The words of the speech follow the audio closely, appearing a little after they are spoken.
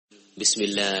بسم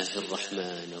الله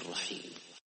الرحمن الرحيم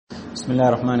بسم الله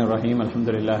الرحمن الرحيم الحمد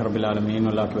لله رب العالمين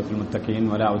والعاقبة للمتقين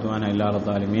ولا عدوان إلا على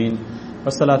الظالمين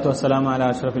والصلاة والسلام على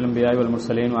أشرف الأنبياء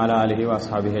والمرسلين وعلى آله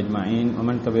وأصحابه أجمعين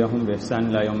ومن تبعهم بإحسان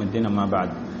إلى يوم الدين أما بعد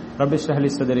رب اشرح لي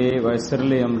صدري ويسر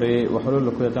لي أمري واحلل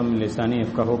عقدة من لساني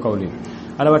يفقهوا قولي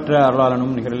அளவற்ற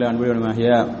அருளாளனும் நிகரில் அன்புடையவனுமாகிய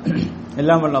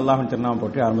எல்லாம் வல்ல அல்லாஹ்வின் திருநாமம்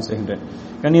போற்றி ஆரம்பம் செய்கின்றேன்.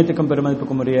 கண்ணியத்துக்கும்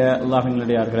பெருமதிப்புக்கும் உரிய அல்லாஹ்வின்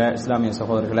நல்லடியார்களே, இஸ்லாமிய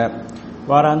சகோதரர்களே,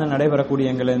 வாராந்து நடைபெறக்கூடிய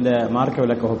எங்கள் இந்த மார்க்க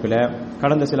விளக்க வகுப்பில்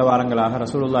கடந்த சில வாரங்களாக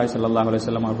ரசூலுல்லாஹி ஸல்லல்லாஹு அலைஹி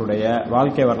வஸல்லம் அவர்களுடைய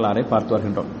வாழ்க்கை வரலாறை பார்த்து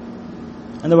வருகின்றோம்.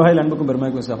 அந்த வகையில் அன்புக்கும்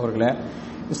பெருமதிக்கும் சகோதரர்களே,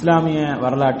 இஸ்லாமிய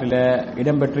வரலாற்றில்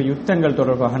இடம்பெற்ற யுத்தங்கள்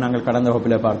தொடர்பாக நாங்கள் கடந்த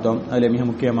வகுப்பில் பார்த்தோம். அதில் மிக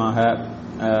முக்கியமாக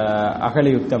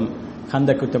அகலி யுத்தம்,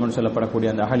 கந்தக் யுத்தம் என்று சொல்லப்படக்கூடிய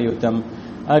அந்த அகலி யுத்தம்,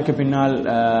 அதற்கு பின்னால்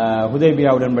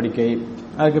ஹுதைபியா உடன்படிக்கை,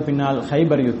 அதற்கு பின்னால்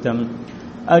ஹைபர் யுத்தம்,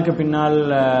 அதற்கு பின்னால்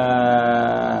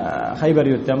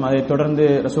ஹைபர் யுத்தம், அதைத் தொடர்ந்து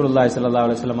ரசூலுல்லாஹி ஸல்லல்லாஹு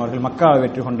அலைஹி வஸல்லம் அவர்கள் மக்காவை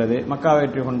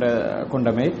வெற்றி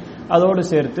கொண்டமை, அதோடு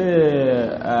சேர்த்து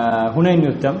ஹுனைன்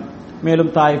யுத்தம், மேலும்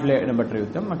தாயிஃபிலே இடம்பெற்ற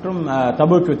யுத்தம் மற்றும்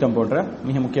தபூக் யுத்தம் போன்ற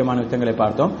மிக முக்கியமான யுத்தங்களை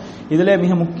பார்த்தோம். இதிலே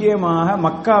மிக முக்கியமாக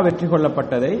மக்கா வெற்றி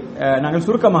கொள்ளப்பட்டதை நாங்கள்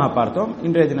சுருக்கமாக பார்த்தோம்.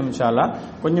 இன்றைய தினம் இன்ஷா அல்லாஹ்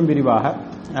கொஞ்சம் விரிவாக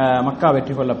மக்கா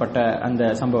வெற்றி கொள்ளப்பட்ட அந்த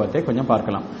சம்பவத்தை கொஞ்சம்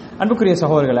பார்க்கலாம். அன்புக்குரிய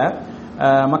சகோதரர்களே,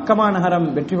 மக்கமா நகரம்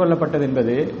வெற்றி கொள்ளப்பட்டது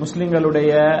என்பது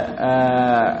முஸ்லிம்களுடைய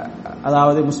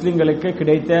அதாவது முஸ்லிம்களுக்கு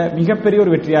கிடைத்த மிகப்பெரிய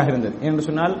ஒரு வெற்றியாக இருந்தது. என்று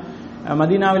சொன்னால்,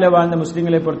 மதீனாவில் வாழ்ந்த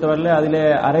முஸ்லிம்களை பொறுத்தவரையில் அதிலே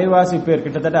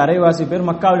கிட்டத்தட்ட அரைவாசி பேர்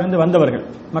மக்காவிலிருந்து வந்தவர்கள்,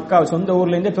 மக்கா சொந்த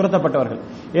ஊர்லேருந்தே துரத்தப்பட்டவர்கள்.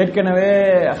 ஏற்கனவே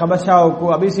ஹபஷாவுக்கு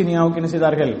அபிசீனியாவுக்கு என்ன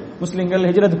செய்தார்கள், முஸ்லிம்கள்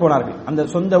ஹிஜ்ரத் போனார்கள். அந்த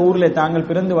சொந்த ஊரிலே தாங்கள்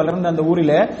பிறந்து வளர்ந்த அந்த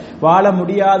ஊரிலே வாழ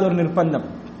முடியாத ஒரு நிர்பந்தம்,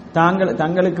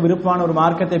 தங்களுக்கு விருப்பமான ஒரு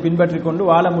மார்க்கத்தை பின்பற்றிக் கொண்டு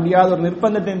வாழ முடியாத ஒரு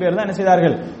நிர்பந்தத்தின் பேர் தான் என்ன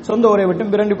செய்தார்கள், சொந்த ஊரை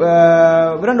விட்டும்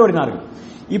விரண்டோடினார்கள்.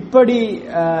 இப்படி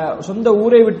சொந்த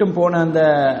ஊரை விட்டும் போன அந்த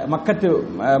மக்கத்து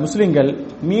முஸ்லிம்கள்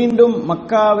மீண்டும்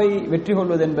மக்காவை வெற்றி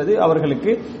கொள்வது என்பது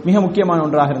அவர்களுக்கு மிக முக்கியமான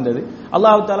ஒன்றாக இருந்தது.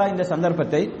 அல்லாஹு தாலா இந்த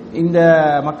சந்தர்ப்பத்தை, இந்த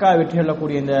மக்காவை வெற்றி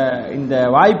கொள்ளக்கூடிய இந்த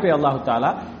வாய்ப்பை அல்லாஹு தாலா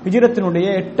ஹிஜ்ரத்தினுடைய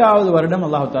 8வது வருடம்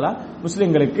அல்லாஹு தாலா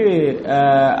முஸ்லிம்களுக்கு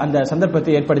அந்த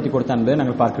சந்தர்ப்பத்தை ஏற்படுத்தி கொடுத்தான் என்பதை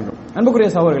நாங்கள் பார்க்கின்றோம். அன்புக்குரிய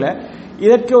சகோதரர்களே,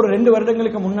 இதற்கு ஒரு 2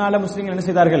 வருடங்களுக்கு முன்னால முஸ்லிம்கள் என்ன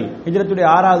செய்தார்கள், ஹிஜ்ரத்துடைய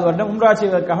 6வது வருடம் உம்ரா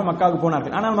செய்வதற்காக மக்காவுக்கு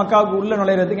போனார்கள். ஆனால் மக்காவுக்கு உள்ள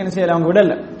நுழைறதுக்கு என்ன செய்யல, அவங்க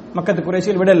விடல, மக்கத்து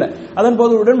குறைஷிகள் விடல. அதன்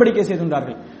போது உடன்படிக்கை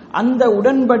செய்திருந்தார்கள். அந்த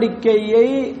உடன்படிக்கையை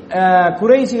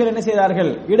குறைஷிகள் என்ன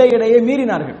செய்தார்கள், இடையிடையே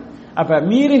மீறினார்கள். அப்ப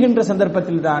மீறுகின்ற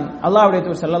சந்தர்ப்பத்தில் தான் அல்லாஹ்வுடைய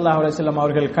தூதர் ஸல்லல்லாஹு அலைஹி வஸல்லம்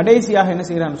அவர்கள் கடைசியாக என்ன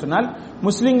செய்கிறார்கள் சொன்னால்,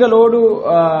 முஸ்லிம்களோடு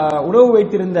உறவு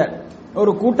வைத்திருந்த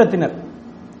ஒரு கூட்டத்தினர்,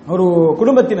 ஒரு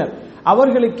குடும்பத்தினர்,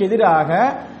 அவர்களுக்கு எதிராக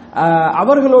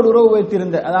அவர்களோடு உறவு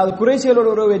வைத்திருந்த, அதாவது குறைஷிகளோடு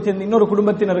உறவு வைத்திருந்த இன்னொரு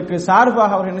குடும்பத்தினருக்கு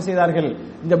சார்பாக அவர்கள் என்ன செய்தார்கள்,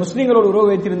 இந்த முஸ்லிம்களோடு உறவு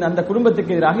வைத்திருந்த அந்த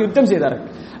குடும்பத்துக்கு எதிராக யுத்தம் செய்தார்கள்.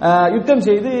 யுத்தம்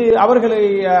செய்து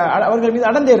அவர்கள் மீது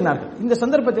அடந்தேறினார்கள். இந்த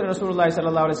சந்தர்ப்பத்தில் ரசூலுல்லாஹி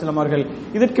ஸல்லல்லாஹு அலைஹி வஸல்லம் அவர்கள்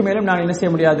இதற்கு மேலும் நாங்கள் என்ன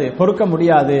செய்ய முடியாது, பொறுக்க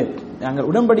முடியாது, நாங்கள்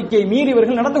உடன்படிக்கை மீறி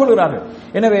இவர்கள் நடந்து கொள்கிறார்கள்,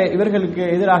 எனவே இவர்களுக்கு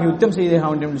எதிராக யுத்தம் செய்ய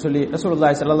வேண்டும் என்று சொல்லி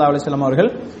ரசூலுல்லாஹி ஸல்லல்லாஹு அலைஹி வஸல்லம் அவர்கள்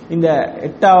இந்த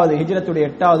ஹிஜ்ரத்துடைய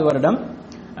 8வது வருடம்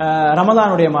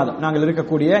ரமதானுடைய மாதம், நாங்கள்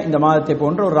இருக்கக்கூடிய இந்த மாதத்தை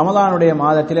போன்ற ஒரு ரமதானுடைய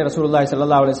மாதத்திலே ரசூலுல்லாஹி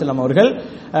ஸல்லல்லாஹு அலைஹி வஸல்லம் அவர்கள்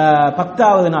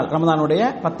 10வது நாள், ரமதானுடைய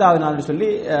 10வது நாள் என்று சொல்லி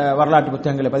வரலாற்று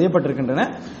புத்தகங்களில் பதியப்பட்டிருக்கின்றன.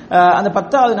 அந்த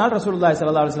 10வது நாள் ரசூலுல்லாஹி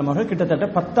ஸல்லல்லாஹு அலைஹி வஸல்லம் அவர்கள் கிட்டத்தட்ட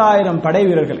 10,000 படை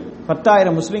வீரர்கள்,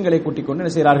 10,000 முஸ்லிம்களை கூட்டிக் கொண்டு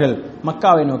என்ன செய்கிறார்கள்,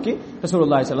 மக்காவை நோக்கி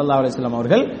ரசூலுல்லாஹி ஸல்லல்லாஹு அலைஹி வஸல்லம்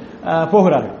அவர்கள்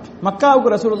போகிறார்கள்.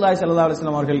 மக்காவுக்கு ரசூலுல்லாஹி ஸல்லல்லாஹு அலைஹி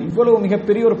வஸல்லம் அவர்கள் இவ்வளவு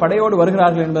மிகப்பெரிய ஒரு படையோடு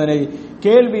வருகிறார்கள் என்பதனை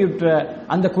கேள்வியுற்ற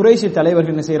அந்த குறைஷி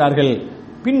தலைவர்கள் என்ன செய்கிறார்கள்,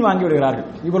 பின்வாங்கி விடுகிறார்கள்.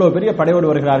 இவ்வளவு பெரிய படையோடு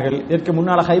வருகிறார்கள். இதற்கு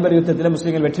முன்னால் ஹைபர் யுத்தத்தில்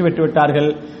முஸ்லிம்கள் வெற்றி பெற்று விட்டார்கள்.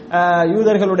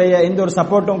 யூதர்களுடைய எந்த ஒரு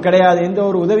சப்போர்ட்டும் கிடையாது, எந்த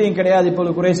ஒரு உதவியும் கிடையாது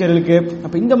இப்போது குறைஷிகளுக்கு.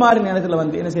 அப்ப இந்த மாதிரி நேரத்தில்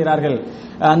என்ன செய்கிறார்கள்,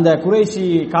 அந்த குறைஷி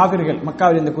காபிர்கள்,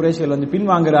 மக்காவில் இந்த குறைஷிகள்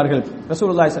பின்வாங்குகிறார்கள்.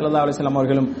 ரசூலுல்லாஹி ஸல்லல்லாஹு அலைஹி வஸல்லம்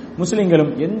அவர்களும்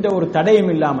முஸ்லிம்களும் எந்த ஒரு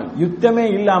தடையும் இல்லாமல், யுத்தமே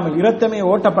இல்லாமல், இரத்தமே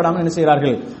ஓட்டப்படாமல் என்ன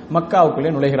செய்கிறார்கள்,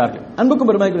 மக்காவுக்குள்ளே நுழைகிறார்கள். அன்புக்கும்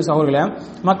பெருமதிக்குரிய சகோதரர்களே,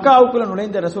 மக்காவுக்குள்ளே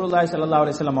நுழைந்த ரசூலுல்லாஹி ஸல்லல்லாஹு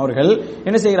அலைஹி வஸல்லம் அவர்கள்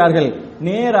என்ன செய்கிறார்கள்,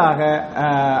 நேராக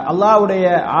அல்லாஹ்வுடைய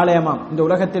ஆலயமாம், இந்த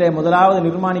உலகத்திலே முதலாவது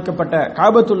நிர்மாணிக்கப்பட்ட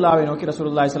காபத்துல்லாவை நோக்கி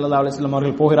ரசூலுல்லாஹி ஸல்லல்லாஹு அலைஹி வஸல்லம்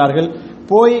அவர்கள் போகிறார்கள்.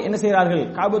 போய் என்ன செய்கிறார்கள்,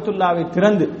 காபத்துல்லாவை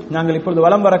திறந்து, நாங்கள் இப்பொழுது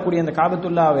வலம் வரக்கூடிய அந்த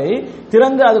காபத்துல்லாவை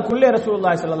திறந்து அதுக்குள்ளே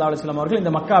ரசூலுல்லாஹி ஸல்லல்லாஹு அலைஹி வஸல்லம் அவர்கள்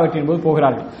இந்த மக்கா வெற்றியின் போது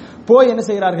போகிறார்கள். போய் என்ன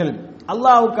செய்கிறார்கள்,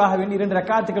 அல்லாஹ்வுக்காக வேண்டி 2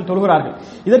 ரக்காத்துகள் தொழுகிறார்கள்.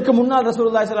 இதற்கு முன்னால்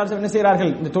ரசூலுல்லாஹி ஸல்லல்லாஹு அலைஹி வஸல்லம் என்ன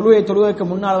செய்கிறார்கள், இந்த தொழுவதற்கு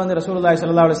முன்னால் ரசூலுல்லாஹி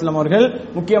ஸல்லல்லாஹு அலைஹி வஸல்லம் அவர்கள்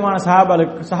முக்கியமான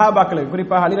சஹாபாக்களுக்கு,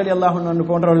 குறிப்பாக அலி ரலியல்லாஹு அன்ஹு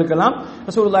போன்றவர்களுக்கெல்லாம்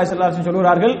ரசூலுல்லாஹி ஸல்லல்லாஹு அலைஹி வஸல்லம்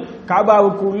சொல்கிறார்கள்,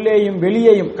 காபாவுக்கு உள்ளேயும்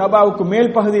வெளியேயும் காபாவுக்கு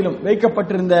மேல் பகுதியிலும்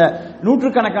வைக்கப்பட்டிருந்த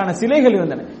நூற்றுக்கணக்கான சிலைகள்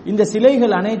இருந்தன. இந்த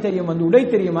சிலைகள் அனைத்தையும் உடை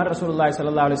தெரியுமாறு ரசூலுல்லாஹி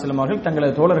ஸல்லல்லாஹு அலைஹி வஸல்லம் அவர்கள்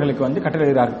தங்களது தோழர்களுக்கு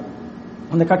கட்டளையிடுகிறார்கள்.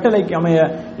 அந்த கட்டளைக்கு அமைய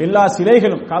எல்லா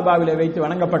சிலைகளும் காபாவிலே வைத்து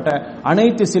வணங்கப்பட்ட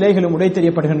அனைத்து சிலைகளும்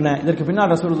உடைத்தெறியப்படுகின்றன. இதற்கு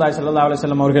பின்னால் ரசூலுல்லாஹி ஸல்லல்லாஹு அலைஹி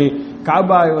வஸல்லம் அவர்கள்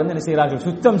காபாவை வந்து என்ன செய்கிறார்கள்,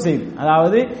 சுத்தம் செய்து,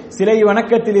 அதாவது சிலை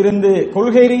வணக்கத்தில் இருந்து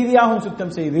கொள்கை ரீதியாகவும்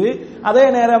சுத்தம் செய்து, அதே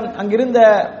நேரம் அங்கிருந்த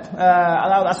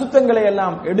அதாவது அசுத்தங்களை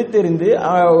எல்லாம் எடுத்தெறிந்து,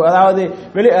 அதாவது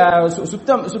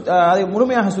அதை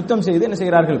முழுமையாக சுத்தம் செய்து என்ன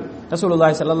செய்கிறார்கள்,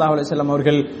 ரசூலுல்லாஹி ஸல்லல்லாஹு அலைஹி வஸல்லம்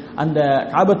அவர்கள் அந்த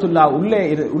காபத்துல்லா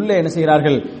உள்ளே என்ன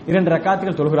செய்கிறார்கள், 2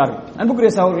 ரக்காத்துகள் தொழுகிறார்கள்.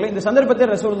 அன்புக்குரிய சகோதரர்களே, இந்த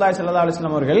சந்தர்ப்பத்தில் ரசூலுல்லாஹி ஸல்லல்லாஹு அலைஹி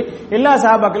வஸல்லம் அவர்கள் எல்லா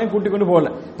சஹாபாக்களையும் கூட்டிக் கொண்டு போகல.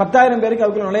 10,000 பேருக்கு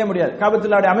அதுக்குள்ள நுழைய முடியாது.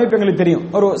 காபத்துல்லாவுடைய அமைப்பு எங்களுக்கு தெரியும்.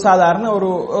 ஒரு சாதாரண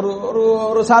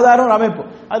ஒரு சாதாரண ஒரு அமைப்பு.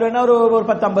 அதுல என்ன ஒரு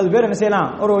 10-50 பேர் என்ன செய்யலாம்,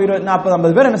 ஒரு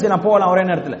 40-50 பேர் என்ன செய்யலாம், போகலாம் ஒரே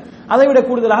நேரத்தில். அதை விட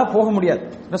கூடுதலாக போக முடியாது.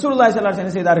 ரசூலுல்லாஹி ஸல்லல்லாஹு அலைஹி வஸல்லம்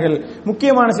என்ன செய்தார்கள்,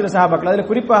 முக்கியமான சில சஹாபாக்கள், அதுல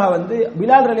குறிப்பாக வந்து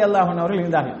பிலால் ரலியல்லாஹு அன்ஹு அவர்கள்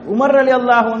இருந்தார்கள். உமர்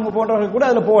ரலியல்லாஹு அன்ஹு போன்றவர்கள் கூட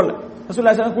அதுல போகல,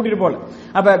 ரசூலுல்லாஹி ஸல்லல்லாஹு கூட்டிட்டு போகல.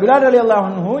 அப்ப பிலால் ரலியல்லாஹு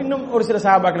அன்ஹு இன்னும் ஒரு சில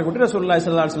சஹாபாக்களை கூட்டி ரசூலுல்லாஹி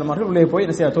ஸல்லல்லாஹு அலைஹி வஸல்லம் அவர்கள் உள்ளே போய்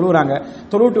என்ன செய்ய தொழுறாங்க.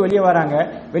 தொழுவிட்டு வெளியே வராங்க.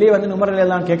 வெளியே வந்து உமர்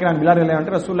ரலியல்லாஹு அன்ஹு கேட்கிறாங்க, பிலால் ரலியல்லாஹு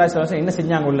அன்ஹு ரசூலுல்லாஹி ஸல்லல்லாஹு அலைஹி வஸல்லம் என்ன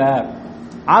செஞ்சாங்க உள்ள,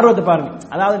 ஆர்வத்தை பாருங்க.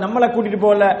 அதாவது நம்மளை கூட்டிட்டு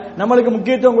போகல, நம்மளுக்கு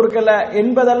முக்கியத்துவம் கொடுக்கல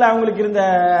என்பதல்ல அவங்களுக்கு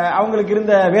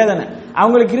இருந்த வேதனை.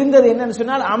 அவங்களுக்கு இருந்தது என்னன்னு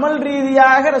சொன்னால், அமல்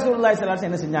ரீதியாக ரசூலுல்லாஹி ஸல்லல்லாஹு அலைஹி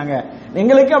வஸல்லம் என்ன செஞ்சாங்க,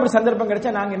 எங்களுக்கு அப்படி சந்தர்ப்பம்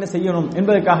கிடைச்சா நாங்க என்ன செய்யணும்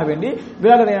என்பதற்காக வேண்டி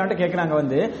பிலால் ரலியல்லாஹு அன்ஹு கேட்கிறாங்க.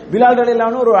 வந்து பிலால் ரலியல்லாஹு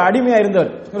அன்ஹு ஒரு அடிமையா இருந்தவர்,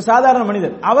 ஒரு சாதாரண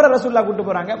மனிதர். அவரை ரசூலுல்லாஹ் கூட்டிட்டு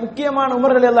போறாங்க. முக்கியமான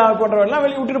உமர் ரலியல்லாஹு அன்ஹு போன்றவர்கள் எல்லாம்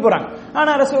வெளியே விட்டுட்டு போறாங்க.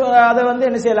 ஆனா அதை வந்து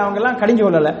என்ன செய்யல, அவங்க எல்லாம் கடிஞ்சு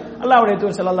கொள்ளல. அல்லாஹ்வுடைய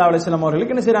தூதர் ஸல்லல்லாஹு அலைஹி வஸல்லம்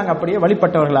அவர்களுக்கு என்ன செய்றாங்க, அப்படியே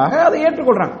வழிபட்டவர்களாக அதை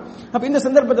ஏற்றுக்கொள்றாங்க. அப்ப இந்த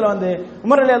சந்தர்ப்பத்தில் வந்து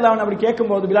உமர் ரலியல்லாஹு அன்ஹு அப்படி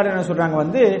கேட்கும்போது பிலால் என்ன சொல்றாங்க,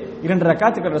 வந்து 2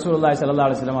 ரக்காத்துக்கள் ரசூலுல்லாஹி ஸல்லல்லாஹு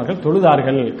அலைஹி வஸல்லம் அவர்கள்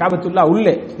தொழுதார்கள், காபத்துல்லா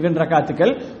உள்ளே 2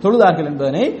 ரக்காத்துக்கள் தொழுதார்கள்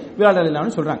என்பதனை பிலால் ரலியல்லாஹு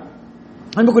அன்ஹு சொல்றாங்க.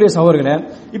 அன்புக்குரிய சகோதரர்களே,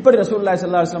 இப்படி ரசூலுல்லாஹி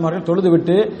ஸல்லல்லாஹு அலைஹி வஸல்லம் அவர்கள் தொழுது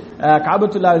விட்டு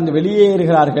காபத்துல்லாவிலிருந்து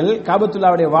வெளியேறுகிறார்கள்.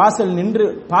 காபத்துல்லாவுடைய வாசல் நின்று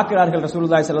பார்க்கிறார்கள்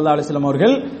ரசூலுல்லாஹி ஸல்லல்லாஹு அலைஹி வஸல்லம்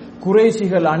அவர்கள்.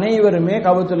 குறைஷிகள் அனைவருமே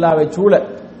காபத்துல்லாவை சூழ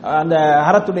அந்த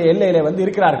ஹரத்துடைய எல்லையில வந்து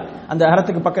இருக்கிறார்கள். அந்த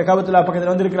ஹரத்துக்கு காபத்துல்லா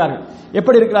பக்கத்தில் வந்து இருக்கிறார்கள்.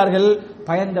 எப்படி இருக்கிறார்கள்,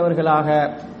 பயந்தவர்களாக.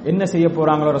 என்ன செய்ய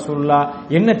போறாங்களோ ரசூலுல்லாஹ்,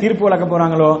 என்ன தீர்ப்பு வழங்க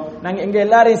போறாங்களோ, நாங்க எங்க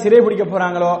எல்லாரையும் சிறை பிடிக்க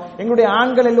போறாங்களோ, எங்களுடைய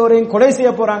ஆண்கள் எல்லோரையும் கொலை செய்ய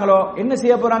போறாங்களோ, என்ன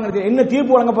செய்ய போறாங்க, என்ன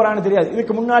தீர்ப்பு வழங்க போறாங்கன்னு தெரியாது.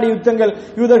 இதுக்கு முன்னாடி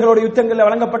யூதர்களோட யுத்தங்கள்ல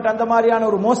வழங்கப்பட்ட அந்த மாதிரியான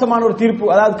ஒரு மோசமான ஒரு தீர்ப்பு,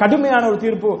 அதாவது கடுமையான ஒரு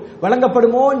தீர்ப்பு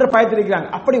வழங்கப்படுமோ என்ற பயத்தில் இருக்கிறாங்க.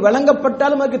 அப்படி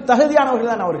வழங்கப்பட்டாலும் அதுக்கு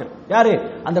தகுதியானவர்கள் தான் அவர்கள். யாரு,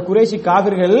 அந்த குறைஷி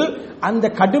காபிர்கள். அந்த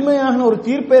கடுமையான ஒரு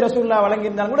தீர்ப்பை ரசூலுல்லாஹ்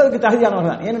வழங்கியிருந்தாலும் கூட அதுக்கு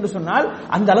தகுதியானவர்கள் தான். ஏனென்று சொன்னால்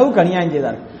அந்த அளவுக்கு அநியாயம்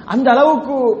செய்தார்கள், அந்த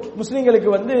அளவுக்கு முஸ்லிம்களுக்கு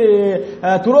வந்து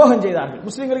துரோகம் செய்தார்கள்,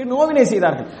 முஸ்லிம்களுக்கு நோவினை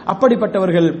செய்தார்கள்.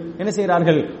 அப்படிப்பட்டவர்கள் என்ன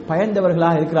செய்கிறார்கள்,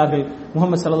 பயந்தவர்களாக இருக்கிறார்கள்.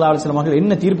 முஹம்மது ஸல்லல்லாஹு அலைஹி வஸல்லம் அவர்கள்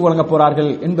என்ன தீர்ப்பு வழங்க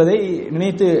போறார்கள் என்பதை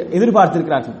நினைத்து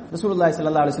எதிர்பார்த்திருக்கிறார்கள். ரசூலுல்லாஹி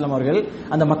ஸல்லல்லாஹு அலைஹி வஸல்லம் அவர்கள்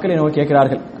அந்த மக்களை நோக்கி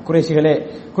கேட்கிறார்கள்.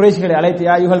 குறைஷிகளை அழைத்து,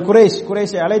 யா அய்யுஹல்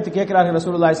குறைஷை அழைத்து கேட்கிறார்கள்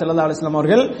ரசூலுல்லாஹி ஸல்லல்லாஹு அலைஹி வஸல்லம்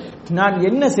அவர்கள், நான்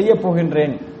என்ன செய்ய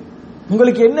போகின்றேன்,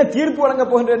 உங்களுக்கு என்ன தீர்ப்பு வழங்க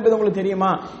போகின்றேன் என்பது உங்களுக்கு தெரியுமா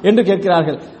என்று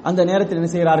கேட்கிறார்கள். அந்த நேரத்தில் என்ன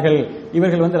செய்கிறார்கள்,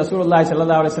 இவர்கள் வந்து ரசூலுல்லாஹி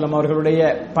ஸல்லல்லாஹு அலைஹி வஸல்லம் அவர்களுடைய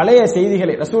பழைய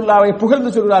செய்திகளை, ரசூலுல்லாஹ்வை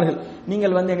புகழ்ந்து சொல்கிறார்கள்.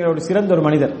 நீங்கள் வந்து எங்களோட சிறந்த ஒரு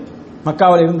மனிதர்,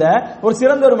 மக்காவில் இருந்த ஒரு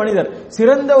சிறந்த ஒரு மனிதர்,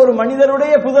 சிறந்த ஒரு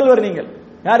மனிதருடைய புதல்வர் நீங்கள்.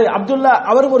 யாரு, அப்துல்லா,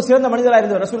 அவரும் ஒரு சிறந்த மனிதராக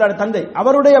இருந்தவர், ரசூலுல்லாஹ்வுடைய தந்தை,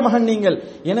 அவருடைய மகன் நீங்கள்.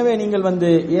 எனவே நீங்கள் வந்து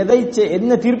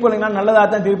என்ன தீர்ப்பு வழங்கினால் நல்லதா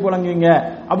தான் தீர்ப்பு வழங்குவீங்க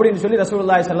அப்படின்னு சொல்லி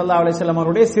ரசூலுல்லாஹி ஸல்லல்லாஹு அலைஹி வஸல்லம்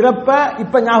அவருடைய சிறப்பை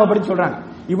இப்ப ஞாபகப்படுத்தி சொல்றாங்க.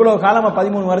 இவ்வளவு காலமா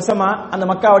 13 வருஷமா அந்த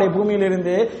மக்காவுடைய பூமியில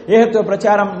இருந்து ஏகத்துவ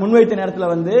பிரச்சாரம் முன்வைத்த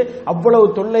நேரத்தில் வந்து அவ்வளவு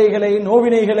தொல்லைகளை,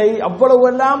 நோவினைகளை, அவ்வளவு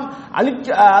எல்லாம்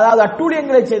அதாவது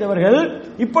அட்டூழியங்களை செய்தவர்கள்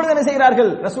இப்பொழுது என்ன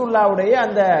செய்கிறார்கள், ரசூலுல்லாஹ்வுடைய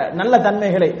அந்த நல்ல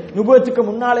தன்மைகளை, நுபுவத்துக்கு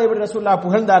முன்னாலே எப்படி ரசூலுல்லாஹ்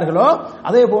புகழ்ந்தார்களோ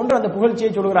அதே போன்று அந்த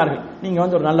புகழ்ச்சியை சொல்கிறார்கள். நீங்க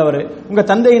வந்து ஒரு நல்லவர், உங்க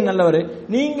தந்தையின் நல்லவர்,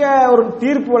 நீங்க ஒரு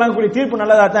தீர்ப்பு வழங்கக்கூடிய தீர்ப்பு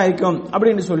நல்லதா தான் இருக்கும்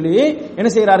அப்படின்னு சொல்லி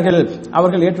என்ன செய்கிறார்கள்,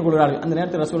 அவர்கள் ஏற்றுக்கொள்கிறார்கள். அந்த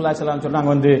நேரத்தில் ரசூலுல்லாஹி ஸல்லல்லாஹு அலைஹி வஸல்லம்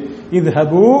சொன்னாங்க, வந்து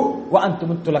இத்ஹபு வ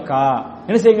அன்தும் துலகா,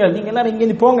 என்ன செய்யுங்க, நீங்க எல்லாரும் இங்க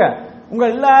இருந்து போங்க, உங்க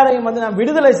எல்லாரையும் வந்து நான்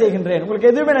விடுதலை செய்கின்றேன், உங்களுக்கு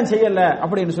எதுவுமே நான் செய்யல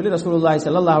அப்படின்னு சொல்லி ரசூலுல்லாஹி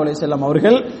ஸல்லல்லாஹு அலைஹி வஸல்லம்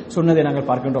அவர்கள் சொன்னதை நாங்கள்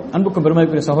பார்க்கின்றோம். அன்புக்கும்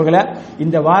பெருமதிக்குரிய சகோதரர்களே,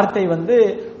 இந்த வார்த்தை வந்து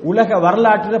உலக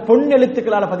வரலாற்றில் பொன்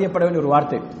எழுத்துக்களால் பதியப்பட வேண்டிய ஒரு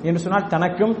வார்த்தை என்று சொன்னால்,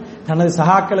 தனக்கும் தனது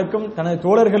சகாக்களுக்கும் தனது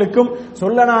தோழர்களுக்கும்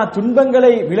சொல்லனா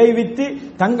துன்பங்களை விளைவித்து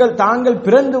தாங்கள்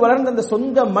பிறந்து வளர்ந்த அந்த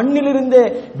சொந்த மண்ணிலிருந்தே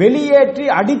வெளியேற்றி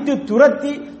அடித்து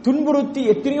துரத்தி துன்புறுத்தி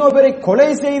எத்தனையோ பேரை கொலை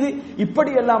செய்து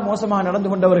இப்படி எல்லாம் மோசமாக நடந்து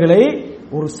கொண்டவர்களை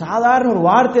ஒரு சாதாரண ஒரு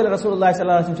வார்த்தையில் ரசூலுல்லாஹி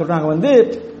ஸல்லல்லாஹு அலைஹி வஸல்லம் சொல்றாங்க, வந்து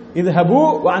இத்ஹபு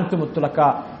வ அன்தும் துலகா.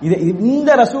 இந்த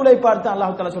ரசூலை பார்த்து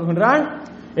அல்லாஹ் தஆலா சொல்கின்றான்,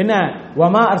 என்ன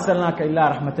வமா அர்சல்னாக இல்லா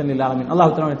ரஹ்மத்தன் லில் ஆலமீன். அல்லாஹ்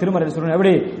தஆலா திருமறையில் சொல்றார்,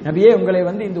 எப்படி நபியே உங்களை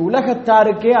வந்து இந்த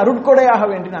உலகத்தாருக்கே அருட்கொடையாக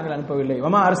வேண்டி நாங்கள் அனுப்பவில்லை.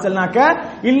 வமா அர்சல்னாக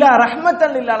இல்லா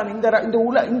ரஹ்மத்தன் லில் ஆலமீன்.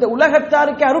 இந்த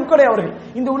உலகத்தாருக்கே அருட்கொடை அவர்கள்,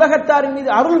 இந்த உலகத்தாரின் மீது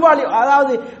அருள்வாளி,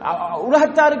 அதாவது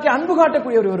உலகத்தாருக்கே அன்பு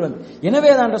காட்டக்கூடிய ஒருவர் வந்து.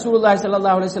 எனவே தான் ரசூலுல்லாஹி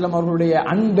ஸல்லல்லாஹு அலைஹி வஸல்லம் அவர்களுடைய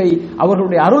அன்பை,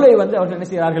 அவர்களுடைய அருளை வந்து அவர்கள் என்ன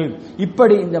செய்கிறார்கள்,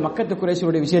 இப்படி இந்த மக்கத்து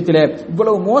குறைஷியுடைய விஷயத்திலே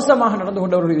இவ்வளவு மோசமாக நடந்து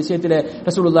கொண்டவருடைய விஷயத்திலே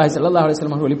ரசூலுல்லாஹி ஸல்லல்லாஹு அலைஹி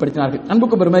வஸல்லம் அவர்கள் வெளிப்படுத்தினார்கள்.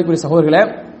 அன்புக்கு பெருமைக்குரிய சகோதரர்களே,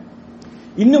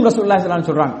 இன்னும் ரசூலுல்லாஹி ஸல்லல்லாஹு அலைஹி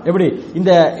வஸல்லம் சொல்றாங்க, எப்படி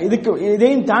இந்த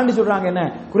இதையும் தாண்டி சொல்றாங்க, என்ன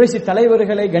குறைஷி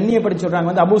தலைவர்களை கண்ணியப்படுத்தி சொல்றாங்க.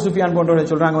 வந்து அபூ சுஃபியான்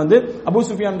போன்றவர்கள் சொல்றாங்க, வந்து அபூ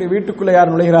சுஃபியானுடைய வீட்டுக்குள்ள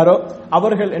யார் நுழைகிறாரோ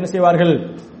அவர்கள் என்ன செய்வார்கள்,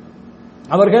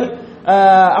 அவர்கள்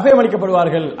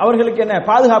அபயமளிக்கப்படுவார்கள், அவர்களுக்கு என்ன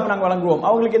பாதுகாப்பு நாங்கள் வழங்குவோம்,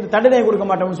 அவங்களுக்கு எந்த தண்டனையை கொடுக்க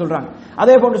மாட்டோம்னு சொல்றாங்க.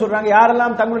 அதே போன்று சொல்றாங்க,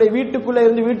 யாரெல்லாம் தங்களுடைய வீட்டுக்குள்ள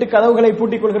இருந்து வீட்டு கதவுகளை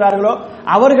பூட்டிக் கொள்கிறார்களோ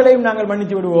அவர்களையும் நாங்கள்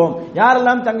மன்னித்து விடுவோம்,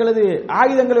 யாரெல்லாம் தங்களது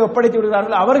ஆயுதங்களை ஒப்படைத்து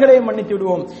விடுகிறார்களோ அவர்களையும் மன்னித்து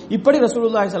விடுவோம். இப்படி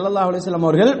ரசூலுல்லாஹி ஸல்லல்லாஹு அலைஹி வஸல்லம்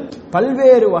அவர்கள்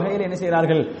பல்வேறு வகையில் என்ன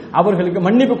செய்கிறார்கள், அவர்களுக்கு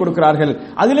மன்னிப்பு கொடுக்கிறார்கள்.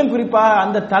 அதிலும் குறிப்பாக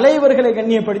அந்த தலைவர்களை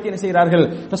கண்ணியப்படுத்தி என்ன செய்கிறார்கள்,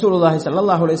 ரசூலுல்லாஹி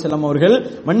ஸல்லல்லாஹு அலைஹி வஸல்லம் அவர்கள்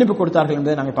மன்னிப்பு கொடுத்தார்கள்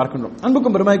என்பதை நாங்கள் பார்க்கின்றோம்.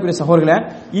 அன்புக்கும் பெருமைக்குரிய சகோதரர்களே,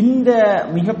 இந்த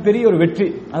மிகப்பெரிய ஒரு வெற்றி,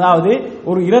 அதாவது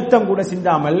ஒரு இரத்தம் கூட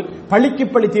சிந்தாமல், பழிக்கு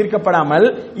பழி தீர்க்கப்படாமல்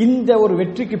இந்த ஒரு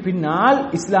வெற்றிக்கு பின்னால்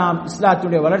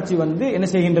இஸ்லாத்துடைய வளர்ச்சி வந்து என்ன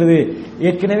செய்கின்றது,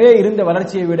 ஏற்கனவே இருந்த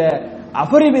வளர்ச்சியை விட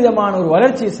அபரிமிதமான ஒரு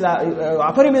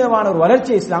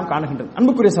வளர்ச்சி இஸ்லாம் காணுகின்றது.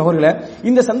 அன்புக்குரிய சகோதரர்களே,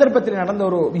 இந்த சந்தர்ப்பத்தில் நடந்த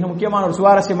ஒரு மிக முக்கியமான ஒரு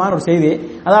சுவாரஸ்யமான ஒரு செய்தி,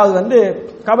 அதாவது வந்து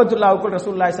காபத்துல்லாவுக்குள்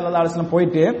ரசூலுல்லாஹி ஸல்லல்லாஹு அலைஹி வஸல்லம்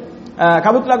போயிட்டு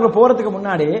காபத்துல்லாவுக்குள்ள போறதுக்கு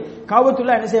முன்னாடி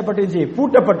காபத்துல்லா என்ன செய்யப்பட்டுச்சு,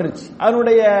 பூட்டப்பட்டுருச்சு.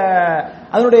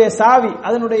 அதனுடைய சாவி,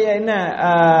 அதனுடைய என்ன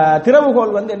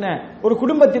திறவுகோல் வந்து என்ன ஒரு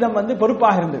குடும்பத்திடம் வந்து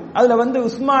பொறுப்பாக இருந்தது. அதுல வந்து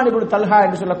உஸ்மான் இப்னு தல்ஹா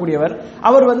என்று சொல்லக்கூடியவர்,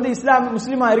 அவர் வந்து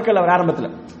முஸ்லிமா இருக்கல அவர் ஆரம்பத்தில்.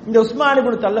 இந்த உஸ்மான்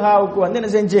இப்னு தல்ஹாவுக்கு வந்து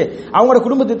என்ன செஞ்சு அவங்களோட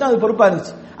குடும்பத்துக்கு தான் அது பொறுப்பா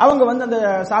இருந்துச்சு. அவங்க வந்து அந்த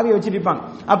சாவியை வச்சிருப்பாங்க.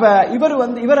 அப்ப இவரை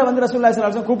வந்து ரசூலுல்லாஹி ஸல்லல்லாஹு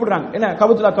அலைஹி வஸல்லம் கூப்பிடுறாங்க, என்ன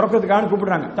காபத்துல்லா திறக்கிறதுக்காக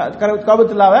கூப்பிடுறாங்க,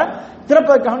 காபத்துல்லாவை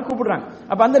திறப்பதற்காக கூப்பிடுறாங்க.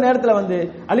 அப்ப அந்த நேரத்தில் வந்து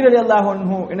அலி ரலியல்லாஹு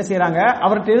அன்ஹு என்ன செய்யறாங்க,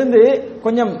 அவர்கிட்ட இருந்து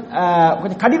கொஞ்சம்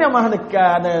கடினமாக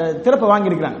அந்த திறப்பை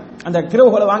வாங்கியிருக்கிறாங்க, அந்த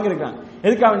திறவுகோலை வாங்கியிருக்கிறாங்க.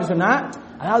 எதுக்காக சொன்னா,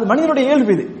 அதாவது மனிதனுடைய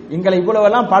இயல்பு இது, எங்களை இவ்வளவு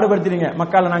எல்லாம் பாடுபடுத்துறீங்க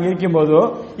மக்கால நாங்க இருக்கும் போது,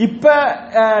 இப்ப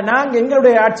நாங்க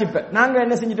எங்களுடைய ஆட்சி, இப்ப நாங்க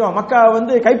என்ன செஞ்சிட்டோம், மக்கா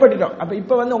வந்து கைப்பற்றிட்டோம், அப்ப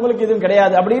இப்ப வந்து உங்களுக்கு எதுவும்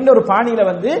கிடையாது அப்படின்ற ஒரு பாணியில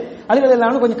வந்து அலி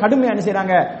ரலியல்லாஹு அன்ஹு கொஞ்சம் கடுமையா என்ன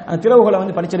செய்யறாங்க, அந்த திறவுகோலை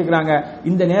வந்து படிச்சிருக்கிறாங்க.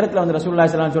 இந்த நேரத்தில் வந்து ரசூலுல்லாஹி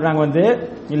ஸல்லல்லாஹு அலைஹி வஸல்லம் சொல்றாங்க, வந்து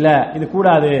இல்ல இது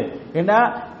கூடாது, ஏன்னா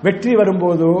வெற்றி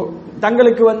வரும்போது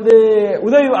தங்களுக்கு வந்து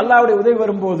உதவி, அல்லாஹ்வுடைய உதவி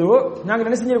வரும்போது நாங்கள்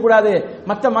என்ன செஞ்சிடக்கூடாது,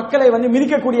 மற்ற மக்களை வந்து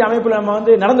மிதிக்கக்கூடிய அமைப்புல நம்ம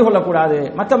வந்து நடந்து கொள்ளக்கூடாது,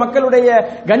 மற்ற மக்களுடைய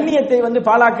கண்ணியத்தை வந்து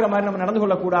பாழாக்குற மாதிரி நம்ம நடந்து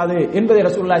கொள்ளக்கூடாது என்பதை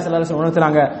ரசூலுல்லாஹி ஸல்லல்லாஹு அலைஹி வஸல்லம்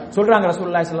உணர்த்துறாங்க. சொல்றாங்க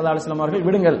ரசூலுல்லாஹி ஸல்லல்லாஹு அலைஹி வஸல்லம் அவர்கள்,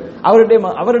 விடுங்கள்,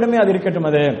 அவரிடமே அது இருக்கட்டும்,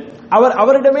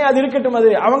 அவரிடமே அது இருக்கட்டும், அது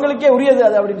அவங்களுக்கே உரியது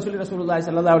அது அப்படின்னு சொல்லி ரசூலுல்லாஹி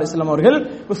ஸல்லல்லாஹு அலைஹி வஸல்லம் அவர்கள்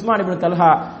உஸ்மான் இப்னு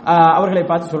தல்ஹா அவர்களை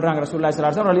பார்த்து சொல்றாங்க. ரசூலுல்லாஹி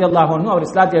ஸல்லல்லாஹு அலைஹி வஸல்லம் ரலியல்லாஹு அன்ஹு அவர்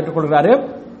இஸ்லாத்தை ஏற்றுக்கொள்கிறாரு.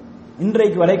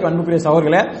 இன்றைக்கு வரைக்கும் அன்புக்குரிய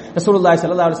சகோதரர்களே, ரசூலுல்லாஹி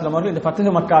ஸல்லல்லாஹு அலைஹி வஸல்லம் அவர்கள் இந்த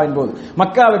ஃபத்ஹ் மக்காவின் போது,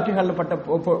 மக்கா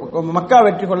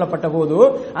வெற்றி கொள்ளப்பட்ட போது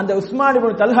அந்த உஸ்மான்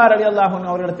இப்னு தல்ஹா ரலியல்லாஹு அன்ஹு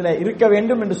அவர்களிடத்தில் இருக்க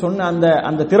வேண்டும் என்று சொன்ன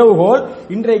அந்த திறவுகோல்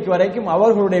இன்றைக்கு வரைக்கும்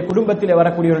அவர்களுடைய குடும்பத்திலே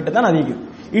வரக்கூடியவர்கிட்ட தான் அதிகம்.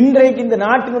 இன்றைக்கு இந்த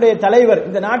நாட்டினுடைய தலைவர்,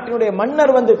 இந்த நாட்டினுடைய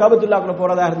மன்னர் வந்து காபத்துல்லாஹ்க்குள்ள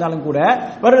போறதா இருந்தாலும் கூட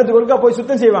வருடத்துக்கு ஒருக்கா போய்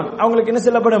சுத்தம் செய்வாங்க. அவங்களுக்கு என்ன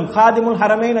சொல்லப்படும், ஹாதிமுல்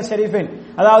ஹரமைன் ஷரீஃபைன்,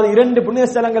 அதாவது 2 புனித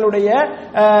ஸ்தலங்களுடைய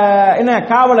என்ன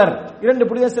காவலர், 2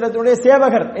 புனித ஸ்தலத்தினுடைய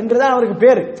சேவகர் என்றுதான் அவருக்கு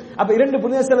பேரு. அப்ப 2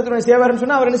 புனித ஸ்தலத்தினுடைய சேவகர்னு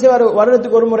சொன்னா அவர் என்ன செய்வார்,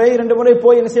 வருடத்துக்கு ஒரு முறை 2 முறை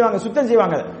போய் என்ன செய்வாங்க, சுத்தம்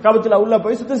செய்வாங்க, காபத்துல்லா உள்ள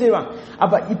போய் சுத்தம் செய்வாங்க.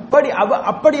 அப்ப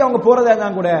அப்படி அவங்க போறதா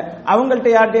இருந்தா கூட அவங்கள்ட்ட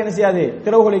யார்கிட்ட என்ன செய்யாது,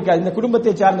 திறவுகோலிக்காது. இந்த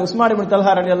குடும்பத்தை சார்ந்த உஸ்மான் இப்னு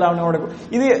தல்ஹா ரலியல்லாஹு அன்ஹு,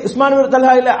 இது உஸ்மான் இப்னு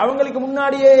தல்ஹா இல்ல, அவங்களுக்கு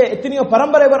முன்னாடியே எத்தனையோ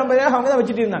பரம்பரையாக அவங்க தான்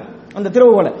வச்சுட்டு இருந்தாங்க அந்த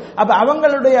திறவுகோலை. அப்ப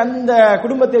அவங்களுடைய அந்த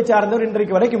குடும்பத்தை சார்ந்தவர்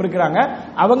இன்றைக்கு வரைக்கும் இருக்கிறாங்க.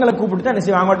 அவங்களை கூப்பிட்டு தான் என்ன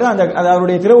செய்வாங்க, அந்த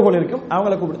அவருடைய திறவுகோல் இருக்கும்,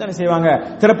 அவங்களை கூப்பிட்டு தான் என்ன செய்வாங்க,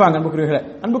 திறப்பாங்க.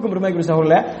 அன்புக்கும் பெருமைக்குரிய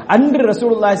சகோதரர்களே, அன்று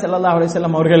ரசூலுல்லாஹி ஸல்லல்லாஹு அலைஹி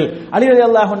வஸல்லம் அவர்கள் அலி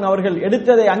ரலியல்லாஹு அன்ஹு அவர்கள்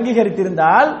எடுத்ததை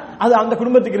அங்கீகரித்திருந்தால் அது அந்த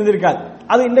குடும்பத்துக்கு இருந்திருக்காது.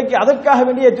 அது இன்றைக்கு அதற்காக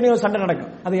வேண்டிய எத்தனையோ சண்டை நடக்கும்,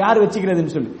 அது யார்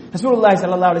வச்சுக்கிறதுன்னு சொல்லி ரசூலுல்லாஹி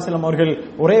ஸல்லல்லாஹு அலைஹி வஸல்லம் அவர்கள்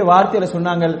ஒரே வார்த்தையில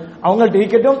சொன்னாங்க, அவங்கள்ட்ட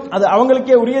இருக்கட்டும், அது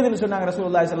அவங்களுக்கே உரியதுன்னு சொன்னாங்க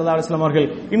ரசூலுல்லாஹி ஸல்லல்லாஹு அலைஹி வஸல்லம் அவர்கள்.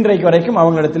 இன்றைக்கு வரைக்கும்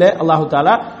அவங்களிடத்திலே அல்லாஹ்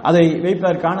தஆலா அதை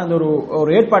வைப்பதற்கான அந்த ஒரு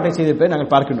ஏற்பாட்டை செய்திருப்பதை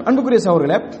நாங்கள் பார்க்கின்றோம். அன்புக்குரிய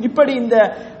சகோதரர்களே,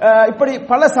 இப்படி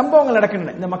பல சம்பவங்கள்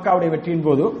நடக்கின்றன. இந்த மக்காவுடைய வெற்றியின்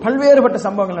போது பல்வேறுபட்ட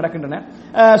சம்பவங்கள் நடக்கின்றன.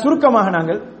 சுருக்கமாக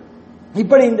நாங்கள்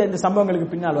இப்படி இந்த சம்பவங்களுக்கு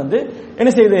பின்னால் வந்து என்ன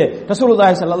செய்து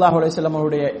ரசூலுல்லாஹி ஸல்லல்லாஹு அலைஹி வஸல்லம்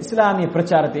அவருடைய இஸ்லாமிய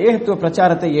பிரச்சாரத்தை, ஏகத்துவ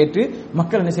பிரச்சாரத்தை ஏற்று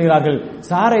மக்கள் என்ன செய்கிறார்கள்,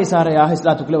 சாரையாக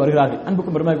இஸ்லாத்துக்குள்ளே வருகிறார்கள்.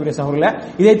 அன்புக்கும் பெருமைக்குரிய சகோதரர்களே,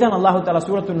 இதைத்தான் அல்லாஹ் தஆலா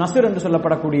சூரத்து நஸ்ர் என்று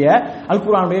சொல்லப்படக்கூடிய அல்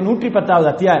குர்ஆனுடைய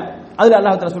 110வது அத்தியாயம், அதுல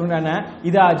அல்லாஹ் தஆலா சொல்றானே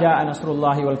இதா ஜா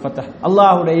நஸ்ருல்லாஹி வல் ஃபத்ஹ்,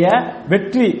 அல்லாஹ்வுடைய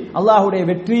வெற்றி, அல்லாஹ்வுடைய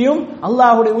வெற்றியும்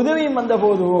அல்லாஹ்வுடைய உதவியும்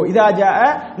வந்தபோது, இதா ஜா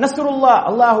நஸ்ருல்லாஹ்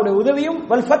அல்லாஹ்வுடைய உதவியும்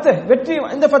வல் ஃபத்ஹ் வெற்றியும்,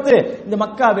 இந்த ஃபத்ஹ் இந்த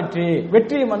மக்கா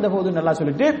வெற்றியும் வந்தபோது நல்லா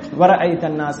சொல்லிட்டு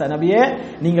வரஐதன் நாஸ நபியே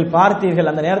நீங்கள் பார்த்தீர்கள்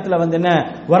அந்த நேரத்துல வந்து என்ன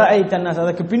வரஐதன் நாஸ்,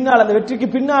 அதற்கு பின்னால் அந்த வெற்றிக்கு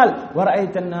பின்னால்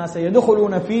வரஐதன் நாஸ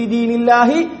யதுகுலூன ஃபீ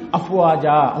தீனில்லாஹி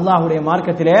அஃப்வாஜா, அல்லாஹ்வுடைய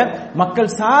மார்க்கத்திலே மக்கள்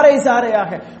சாரை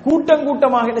சாரையாக கூட்டம்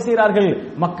கூட்டமாக என்ன செய்கிறார்கள்,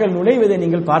 மக்கள் நுழைவதை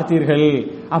நீங்கள் பார்த்தீர்கள்.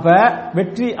 அப்ப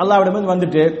வெற்றி அல்லாஹ்விடமிருந்து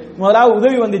வந்துட்டு முதலாவது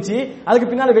உதவி வந்துச்சு, அதுக்கு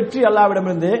பின்னால வெற்றி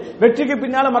அல்லாஹ்விடமிருந்து, வெற்றிக்கு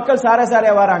பின்னால மக்கள் சாரை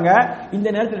சாரையா வராங்க. இந்த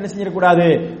நேரத்தில் என்ன செஞ்சிடக்கூடாது,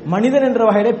 மனிதன் என்ற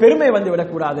வகையில பெருமை வந்து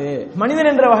விடக்கூடாது,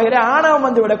 மனிதன் என்ற வகையில ஆணவம்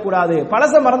வந்து விடக்கூடாது,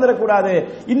 பழச மறந்துடக்கூடாது.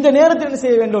 இந்த நேரத்தில் என்ன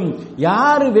செய்ய வேண்டும்,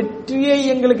 யாரு வெற்றியை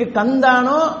எங்களுக்கு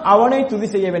தந்தானோ அவனை துதி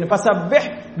செய்ய வேண்டும். ஃபஸப்பிஹ்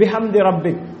பிஹம்தி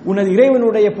ரப்பிக், உனது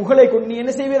இறைவனுடைய புகழை கொண்டு நீ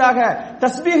என்ன செய்வீராக,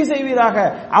 தஸ்பீஹ் செய்வீராக,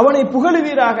 அவனை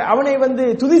புகழுவீராக, அவனை வந்து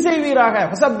துதி செய்வீராக.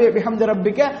 ஃபஸப்பிஹ் பிஹம்தி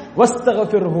ரப்பிக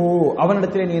வஸ்தக்ஃபிர்ஹு,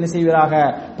 அவனிடத்திலே நீ என்ன செய்வீராக,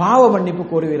 பாவ மன்னிப்பு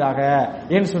கோருவீராக.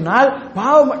 ஏன்னு சொன்னால்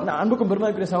அன்புக்கும்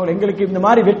பெருமதிக்குரிய சகோதரர், எங்களுக்கு இந்த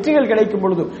மாதிரி வெற்றிகள் கிடைக்கும்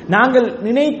பொழுது, நாங்கள்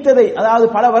நினைத்ததை, அதாவது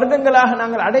பல வருடங்களாக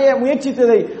நாங்கள் அடைய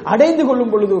முயற்சித்ததை அடைந்து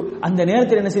கொள்ளும் பொழுது, அந்த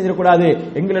நேரத்தில் என்ன செய்திடக்கூடாது,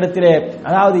 எங்களிடத்திலே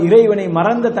அதாவது இறைவனை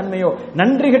மறந்த தன்மையோ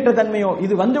நன்றி கெட்ட தன்மையோ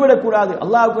இது வந்துவிடக் கூடாது.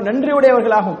 அல்லாஹ்வுக்கு நன்றி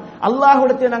உடையவர்களாகும்,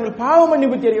 அல்லாஹ்விடத்தில் நாங்கள் பாவ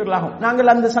மன்னிப்பு தேடியவர்களாகும்.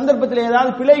 நாங்கள் அந்த சந்தர்ப்பத்தில்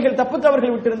ஏதாவது பிழைகள் தப்பு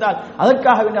தவறுகள் விட்டிருந்தால்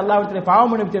அதற்காக வேண்டி அல்லாஹ்விடத்தில் பாவ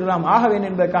மன்னிப்பு தேடலாம் ஆக வேண்டும்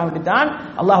என்பதற்காக வேண்டித்தான்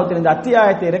அல்லாஹ் இந்த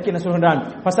அத்தியாயத்தை இறக்கி என்ன சொல்கிறான்,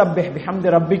 ஃபஸப்பிஹ் பிஹம்தி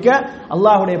ரப்பிக,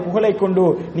 அல்லாஹ்வுடைய புகழை கொண்டு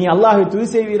நீ அல்லாஹ்வை துதி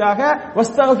செய்வீராக,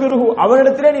 வஸ்தக்ஃபிர்ஹு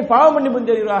அவனிடத்திலே நீ பாவ மன்னிப்பு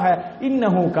தேடுவீராக,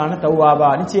 இன்னஹு கான தவ்வாபா,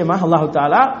 நிச்சயமாக அல்லாஹ்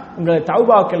தஆலா உங்களது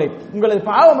தௌபாக்களை, உங்களது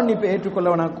பாவ மன்னிப்பை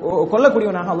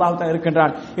கொள்ளக்கூடியவனாக அல்லாஹ் தஆலா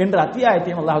இருக்கின்றான் என்ற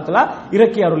அத்தியாயத்தையும் அல்லாஹ் தஆலா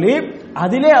இறக்கி அருளி,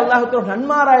 அதிலே அல்லாஹ் தஆலா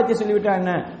நன்மாராயத்தை சொல்லிவிட்டார்.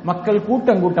 என்ன, மக்கள்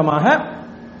கூட்டம் கூட்டமாக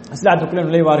இஸ்லாத்துக்குள்ளே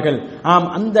நுழைவார்கள். ஆம்,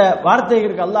 அந்த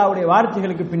வார்த்தைகளுக்கு, அல்லாஹ்வுடைய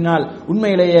வார்த்தைகளுக்கு பின்னால்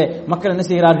உண்மையிலேயே மக்கள் என்ன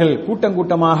செய்கிறார்கள், கூட்டம்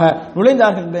கூட்டமாக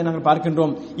நுழைந்தார்கள் என்பதை நாங்கள்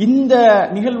பார்க்கின்றோம். இந்த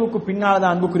நிகழ்வுக்கு பின்னால்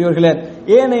தான் அன்புக்குரியவர்களே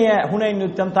ஏனைய ஹுனைன்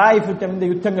யுத்தம், தாயிஃப் யுத்தம், இந்த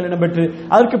யுத்தங்கள் இடம்பெற்று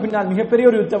அதற்கு பின்னால் மிகப்பெரிய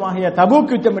ஒரு யுத்தமாகிய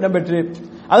தபூக் யுத்தம் இடம்பெற்று,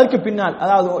 அதற்கு பின்னால்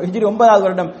அதாவது ஹிஜ்ரி 9வது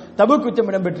வருடம் தபூக்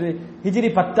யுத்தம் இடம்பெற்று,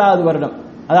 ஹிஜ்ரி 10வது வருடம்,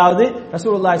 அதாவது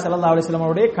ரசூலுல்லாஹி ஸல்லல்லாஹு அலைஹி வஸல்லம்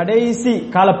அவருடைய கடைசி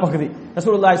காலப்பகுதி,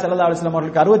 ரசூலுல்லாஹி ஸல்லல்லாஹு அலைஹி வஸல்லம்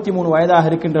அவர்களுக்கு 63 வயதாக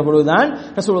இருக்கின்ற பொழுதுதான்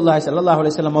ரசூலுல்லாஹி ஸல்லல்லாஹு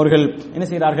அலைஹி வஸல்லம் அவர்கள் என்ன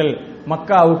செய்கிறார்கள்,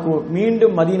 மக்காவுக்கு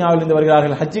மீண்டும் மதீனாவிலிருந்து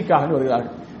வருகிறார்கள், ஹஜ்ஜிக்காக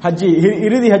வருகிறார்கள். ஹஜ்ஜி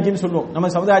இறுதி ஹஜ்ஜின்னு சொல்லுவோம் நம்ம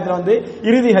சமுதாயத்தில் வந்து,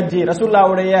 இறுதி ஹஜ்ஜி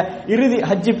ரசூலுல்லாஹ்வுடைய இறுதி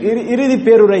ஹஜ்ஜி, இறுதி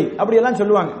பேருரை அப்படி எல்லாம்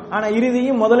சொல்லுவாங்க. ஆனா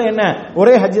இறுதியும் முதல்ல என்ன,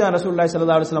 ஒரே ஹஜ்ஜி தான். ரசூலுல்லாஹி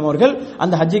ஸல்லல்லாஹு அலைஹி வஸல்லம் அவர்கள்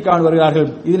அந்த ஹஜ்ஜிக்காக வருகிறார்கள்.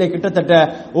 இதிலே கிட்டத்தட்ட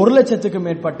 1 லட்சத்துக்கும்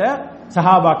மேற்பட்ட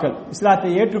சஹாபாக்கள் இஸ்லாத்தை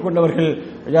ஏற்றுக்கொண்டவர்கள்,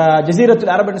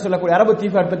 ஜஸீரத்துல் அரப் என்று சொல்லக்கூடிய அரபு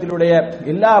தீபகற்பத்தினுடைய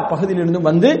எல்லா பகுதியிலிருந்தும்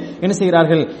வந்து என்ன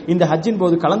செய்கிறார்கள், இந்த ஹஜ்ஜின்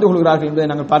போது கலந்து கொள்கிறார்கள் என்பதை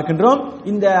நாங்கள் பார்க்கின்றோம்.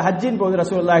 இந்த ஹஜ்ஜின் போது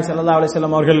ரசூலுல்லாஹி ஸல்லல்லாஹு அலைஹி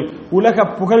வஸல்லம் அவர்கள் உலக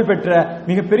புகழ் பெற்ற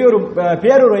மிகப்பெரிய ஒரு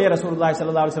பேருரையை ரசூலுல்லாஹி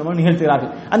ஸல்லல்லாஹு அலைஹி வஸல்லம்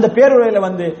நிகழ்த்துகிறார்கள். அந்த பேருரையில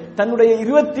வந்து தன்னுடைய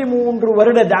 23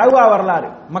 வருட தாவா வரலாறு,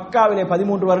 மக்காவிலே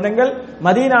 13 வருடங்கள்,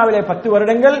 மதீனாவிலே 10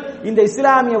 வருடங்கள், இந்த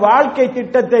இஸ்லாமிய வாழ்க்கை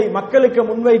திட்டத்தை மக்களுக்கு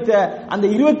முன்வைத்த அந்த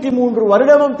 23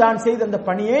 வருடமும் தான் செய்த அந்த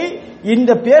பணியை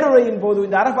இந்த பேருரையின் போது,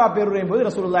 இந்த அரஃபா பேருரையின் போது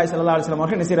ரசூலுல்லாஹி ஸல்லல்லாஹு அலைஹி வஸல்லம்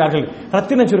அவர்கள் என்ன செய்கிறார்கள்,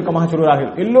 ரத்தின சுருக்கமாக சொல்கிறார்கள்.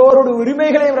 எல்லோருடைய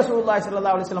உரிமைகளையும் ரசூலுல்லாஹி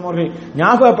ஸல்லல்லாஹு அலைஹி வஸல்லம் அவர்கள்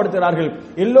ஞாபகப்படுத்துகிறார்கள்,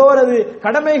 எல்லோரது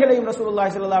கடமைகளையும்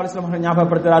ரசூலுல்லாஹி ஸல்லல்லாஹு அலைஹி வஸல்லம் அவர்கள்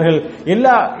ஞாபகப்படுத்துகிறார்கள்.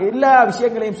 எல்லா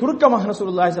விஷயங்களையும் சுருக்கமாக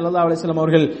ரசூலுல்லாஹி ஸல்லல்லாஹு அலைஹி வஸல்லம்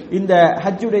அவர்கள் இந்த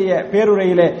ஹஜ்ஜுடைய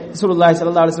பேருரையிலே ரசூலுல்லாஹி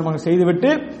ஸல்லல்லாஹு அலைஹி வஸல்லம் அவர்கள் செய்துவிட்டு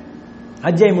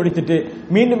ஹஜ்ஜை முடித்துட்டு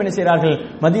மீண்டும் என்ன செய்கிறார்கள்,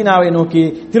 மதீனாவை நோக்கி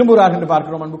திரும்புகிறார்கள் என்று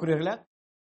பார்க்கிறோம் அன்புக்குரியவர்களே.